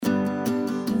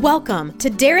Welcome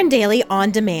to Darren Daily On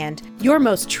Demand, your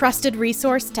most trusted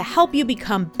resource to help you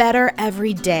become better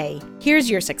every day. Here's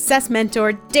your success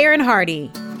mentor, Darren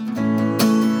Hardy.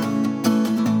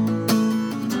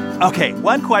 Okay,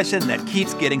 one question that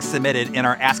keeps getting submitted in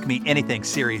our Ask Me Anything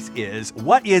series is,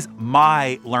 what is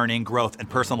my learning, growth, and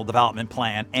personal development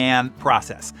plan and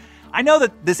process? I know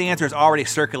that this answer is already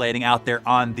circulating out there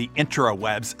on the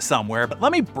intrawebs somewhere, but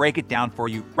let me break it down for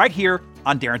you right here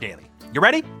on Darren Daily. You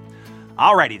ready?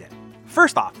 Alrighty then.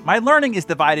 First off, my learning is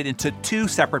divided into two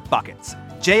separate buckets,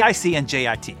 JIC and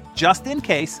JIT, just in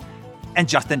case and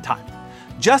just in time.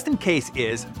 Just in case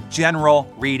is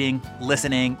general reading,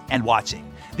 listening, and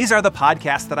watching. These are the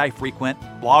podcasts that I frequent,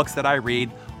 blogs that I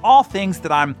read, all things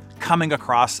that I'm coming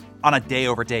across on a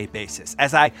day-over-day basis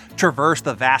as I traverse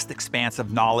the vast expanse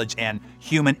of knowledge and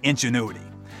human ingenuity.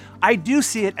 I do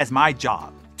see it as my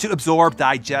job to absorb,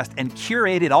 digest, and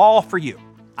curate it all for you.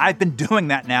 I've been doing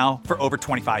that now for over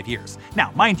 25 years.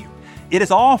 Now, mind you, it is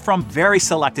all from very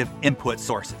selective input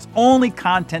sources, only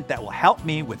content that will help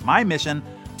me with my mission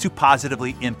to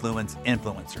positively influence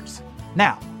influencers.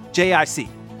 Now, JIC,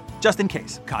 just in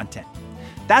case content.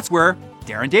 That's where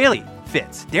Darren Daily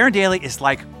fits. Darren Daily is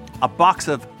like a box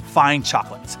of fine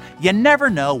chocolates. You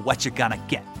never know what you're gonna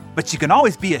get, but you can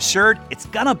always be assured it's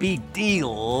gonna be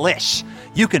delish.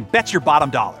 You can bet your bottom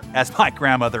dollar, as my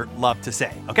grandmother loved to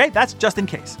say. Okay, that's just in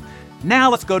case. Now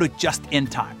let's go to just in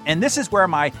time. And this is where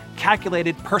my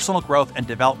calculated personal growth and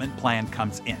development plan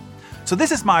comes in. So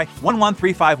this is my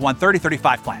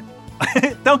 1-1-3-5-1-30-35 plan.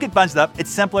 Don't get bunched up, it's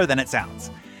simpler than it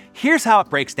sounds. Here's how it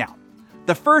breaks down.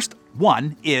 The first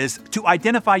one is to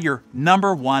identify your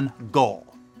number one goal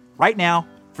right now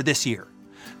for this year.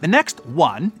 The next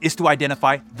one is to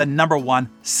identify the number one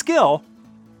skill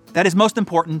that is most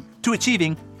important to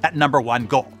achieving that number one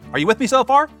goal. Are you with me so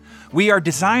far? We are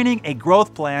designing a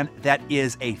growth plan that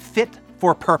is a fit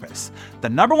for purpose. The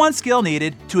number one skill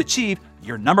needed to achieve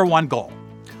your number one goal.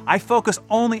 I focus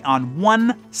only on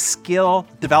one skill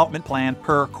development plan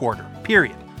per quarter,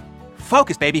 period.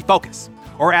 Focus, baby, focus.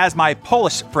 Or as my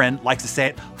Polish friend likes to say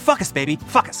it, focus, baby,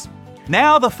 focus.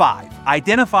 Now the 5.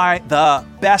 Identify the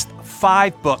best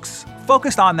 5 books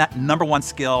focused on that number one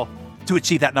skill to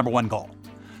achieve that number one goal.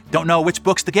 Don't know which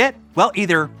books to get? Well,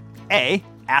 either A,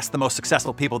 ask the most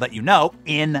successful people that you know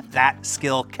in that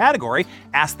skill category,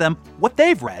 ask them what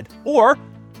they've read, or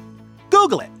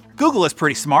Google it. Google is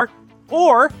pretty smart.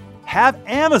 Or have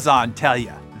Amazon tell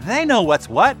you. They know what's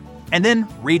what, and then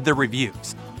read the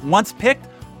reviews. Once picked,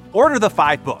 order the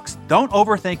 5 books. Don't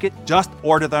overthink it, just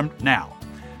order them now.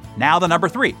 Now the number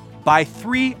 3, buy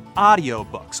 3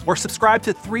 audiobooks or subscribe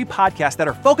to 3 podcasts that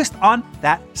are focused on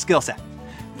that skill set.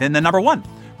 Then the number 1,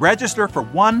 register for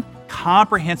 1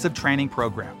 comprehensive training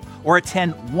program or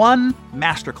attend 1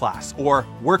 masterclass or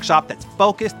workshop that's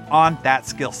focused on that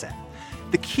skill set.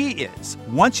 The key is,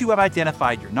 once you have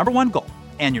identified your number 1 goal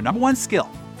and your number 1 skill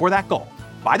for that goal,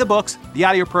 buy the books, the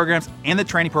audio programs, and the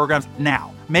training programs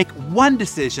now. Make 1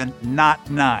 decision, not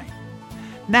 9.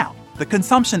 Now, the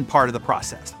consumption part of the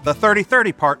process, the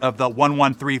 30-30 part of the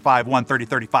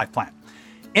 1-1-3-5-1-30-35 plan.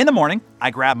 In the morning,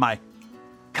 I grab my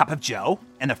cup of joe,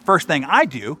 and the first thing I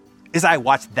do is I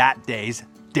watch that day's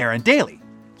Darren Daily.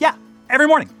 Yeah, every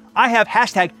morning. I have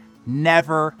hashtag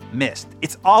never missed.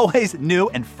 It's always new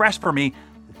and fresh for me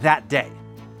that day.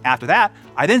 After that,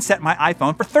 I then set my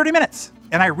iPhone for 30 minutes,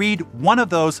 and I read one of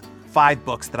those 5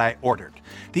 books that I ordered.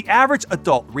 The average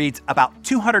adult reads about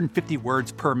 250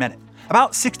 words per minute,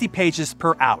 about 60 pages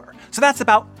per hour. So that's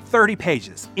about 30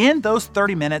 pages in those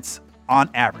 30 minutes on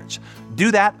average.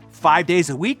 Do that 5 days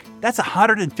a week, that's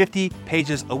 150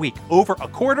 pages a week. Over a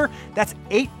quarter, that's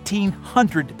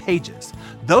 1,800 pages.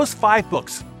 Those 5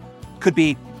 books could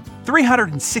be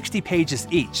 360 pages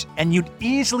each, and you'd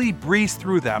easily breeze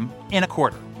through them in a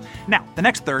quarter. Now, the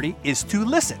next 30 is to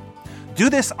listen. Do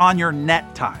this on your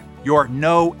net time, your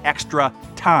no extra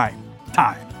time.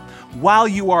 While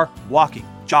you are walking,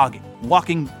 jogging,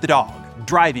 walking the dog,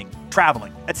 driving,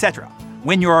 traveling, etc.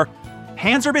 When your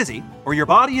hands are busy or your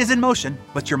body is in motion,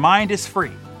 but your mind is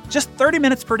free. Just 30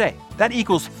 minutes per day. That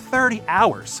equals 30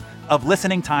 hours of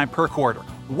listening time per quarter.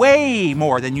 Way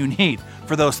more than you need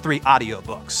for those 3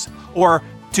 audiobooks, or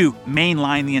to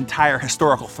mainline the entire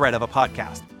historical thread of a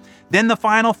podcast. Then the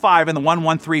final 5 in the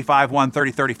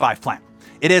 1-1-3-5-1-30-35 plan.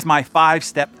 It is my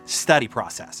 5-step study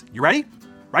process. You ready?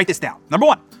 Write this down. Number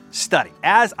 1, study.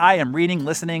 As I am reading,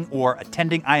 listening, or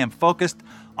attending, I am focused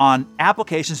on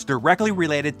applications directly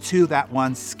related to that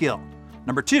one skill.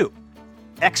 Number 2,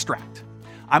 extract.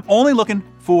 I'm only looking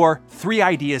for 3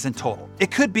 ideas in total.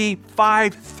 It could be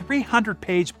 5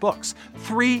 300-page books,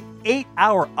 3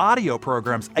 8-hour audio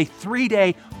programs, a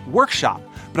 3-day workshop,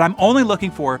 but I'm only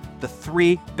looking for the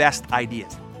 3 best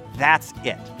ideas. That's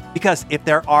it. Because if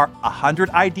there are 100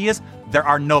 ideas, there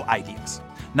are no ideas.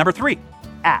 Number 3,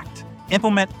 act.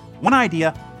 Implement one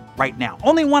idea right now.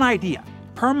 Only one idea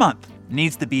per month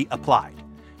needs to be applied.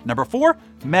 Number 4,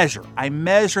 measure. I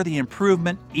measure the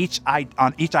improvement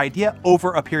on each idea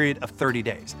over a period of 30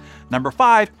 days. Number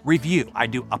 5, review. I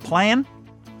do a plan,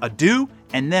 a do,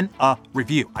 and then a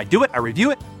review. I do it, I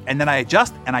review it, and then I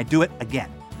adjust and I do it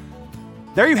again.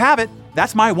 There you have it.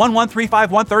 That's my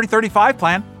 1-1-3-5-1-30-35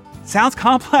 plan. Sounds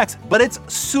complex, but it's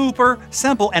super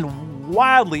simple and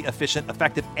wildly efficient,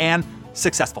 effective, and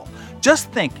successful.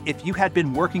 Just think if you had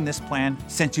been working this plan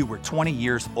since you were 20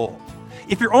 years old.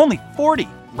 If you're only 40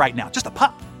 right now, just a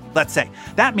pup, let's say,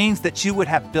 that means that you would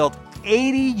have built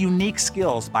 80 unique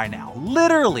skills by now,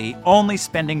 literally only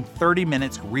spending 30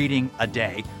 minutes reading a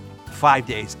day, 5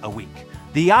 days a week.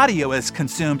 The audio is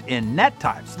consumed in net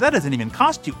time, so that doesn't even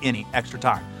cost you any extra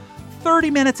time.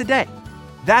 30 minutes a day.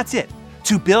 That's it.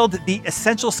 To build the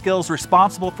essential skills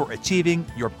responsible for achieving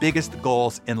your biggest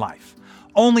goals in life.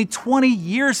 Only 20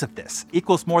 years of this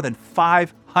equals more than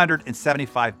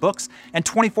 575 books and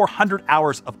 2,400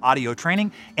 hours of audio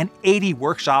training and 80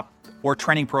 workshop or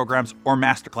training programs or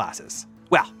masterclasses.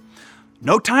 Well,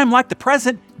 no time like the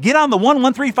present. Get on the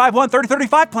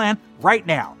 1-1-3-5-1-30-35 plan right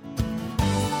now.